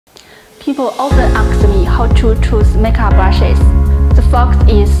People often ask me how to choose makeup brushes. The focus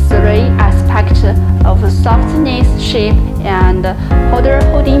is three aspects of softness, shape, and powder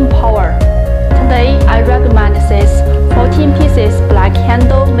holding power. Today, I recommend this 14 pieces black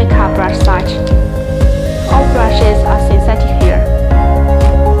handle makeup brush set. All brushes are synthetic hair.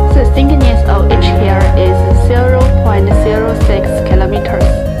 The thickness of each hair is 0.06 kilometers.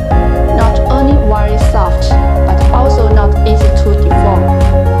 Not only very soft, but also not easy to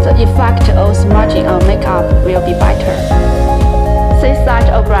deform. The effect of smudging on makeup will be better. This set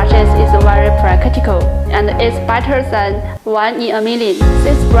of brushes is very practical and is better than 1 in a million.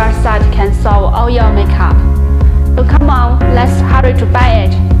 This brush set can solve all your makeup. So come on, let's hurry to buy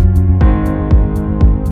it.